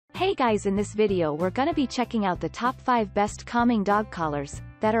Hey guys, in this video we're gonna be checking out the top 5 best calming dog collars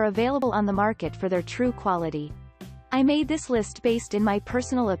that are available on the market for their true quality. I made this list based in my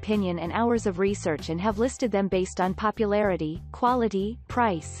personal opinion and hours of research and have listed them based on popularity, quality,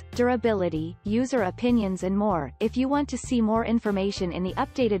 price, durability, user opinions and more. If you want to see more information in the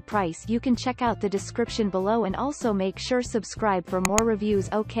updated price, you can check out the description below and also make sure subscribe for more reviews.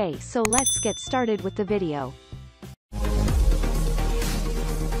 Okay, so let's get started with the video.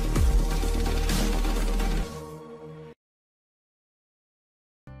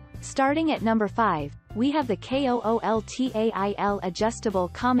 Starting at number 5, we have the KOOLTAIL Adjustable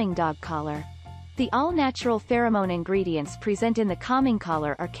Calming Dog Collar. The all-natural pheromone ingredients present in the calming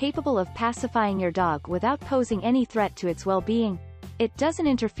collar are capable of pacifying your dog without posing any threat to its well-being. It doesn't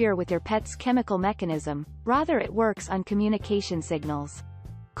interfere with your pet's chemical mechanism, rather it works on communication signals.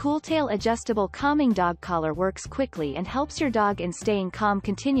 Cooltail Adjustable Calming Dog Collar works quickly and helps your dog in staying calm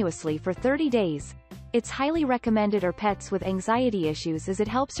continuously for 30 days. It's highly recommended for pets with anxiety issues as it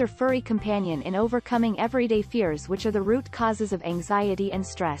helps your furry companion in overcoming everyday fears which are the root causes of anxiety and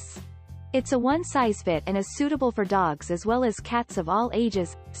stress. It's a one-size-fit and is suitable for dogs as well as cats of all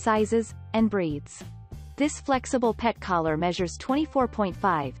ages, sizes, and breeds. This flexible pet collar measures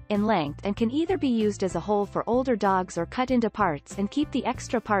 24.5 in length and can either be used as a whole for older dogs or cut into parts and keep the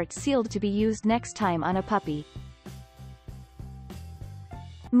extra parts sealed to be used next time on a puppy.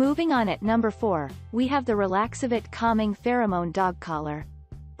 Moving on, at number 4, we have the Relaxivet Calming Pheromone Dog Collar.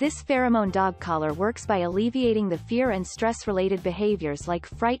 This pheromone dog collar works by alleviating the fear and stress-related behaviors like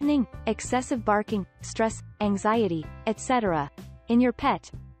frightening, excessive barking, stress, anxiety, etc. in your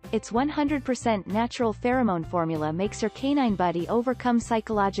pet. Its 100% natural pheromone formula makes your canine buddy overcome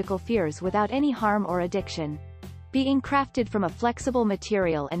psychological fears without any harm or addiction. Being crafted from a flexible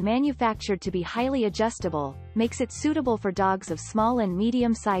material and manufactured to be highly adjustable, makes it suitable for dogs of small and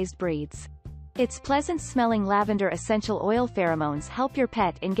medium-sized breeds. Its pleasant-smelling lavender essential oil pheromones help your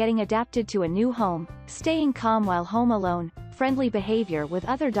pet in getting adapted to a new home, staying calm while home alone, friendly behavior with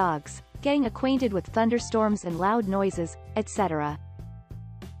other dogs, getting acquainted with thunderstorms and loud noises, etc.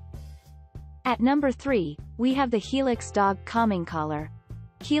 At number 3, we have the Helix Dog Calming Collar.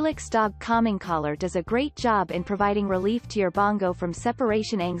 Helix Dog Calming Collar does a great job in providing relief to your bongo from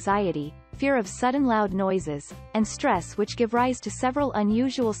separation anxiety, fear of sudden loud noises, and stress, which give rise to several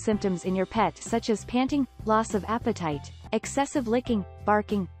unusual symptoms in your pet such as panting, loss of appetite, excessive licking,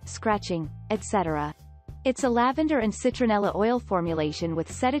 barking, scratching, etc. It's a lavender and citronella oil formulation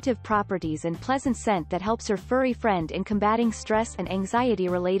with sedative properties and pleasant scent that helps your furry friend in combating stress and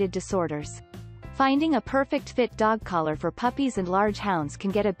anxiety-related disorders. Finding a perfect fit dog collar for puppies and large hounds can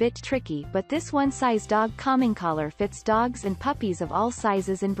get a bit tricky, but this one-size dog calming collar fits dogs and puppies of all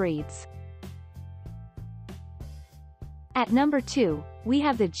sizes and breeds. At number 2, we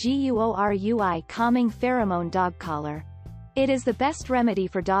have the GUORUI Calming Pheromone Dog Collar. It is the best remedy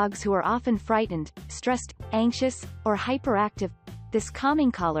for dogs who are often frightened, stressed, anxious, or hyperactive. This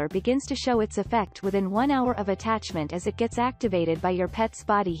calming collar begins to show its effect within 1 hour of attachment as it gets activated by your pet's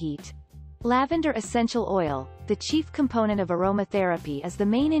body heat. Lavender essential oil, the chief component of aromatherapy, is the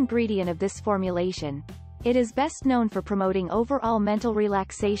main ingredient of this formulation. It is best known for promoting overall mental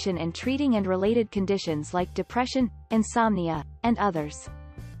relaxation and treating and related conditions like depression, insomnia, and others.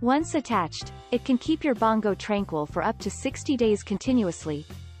 Once attached, it can keep your bongo tranquil for up to 60 days continuously.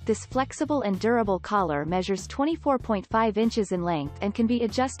 This flexible and durable collar measures 24.5 inches in length and can be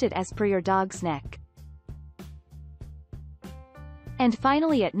adjusted as per your dog's neck. And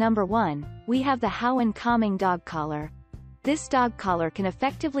finally, at number 1, we have the Howan Calming Dog Collar. This dog collar can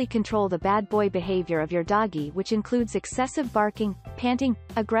effectively control the bad boy behavior of your doggy, which includes excessive barking, panting,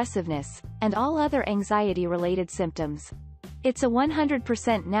 aggressiveness, and all other anxiety-related symptoms. It's a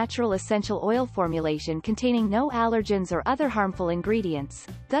 100% natural essential oil formulation containing no allergens or other harmful ingredients,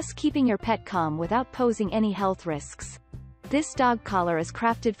 thus keeping your pet calm without posing any health risks. This dog collar is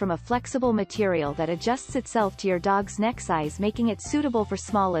crafted from a flexible material that adjusts itself to your dog's neck size, making it suitable for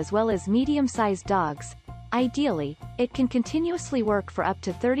small as well as medium-sized dogs. Ideally, it can continuously work for up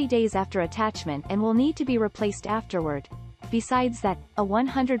to 30 days after attachment and will need to be replaced afterward. Besides that, a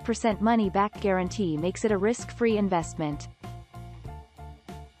 100% money-back guarantee makes it a risk-free investment.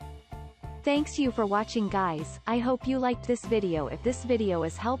 Thanks you for watching, guys. I hope you liked this video. If this video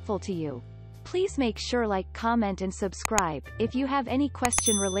is helpful to you, please make sure like, comment and subscribe. If you have any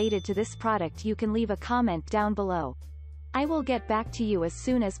question related to this product, you can leave a comment down below. I will get back to you as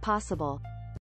soon as possible.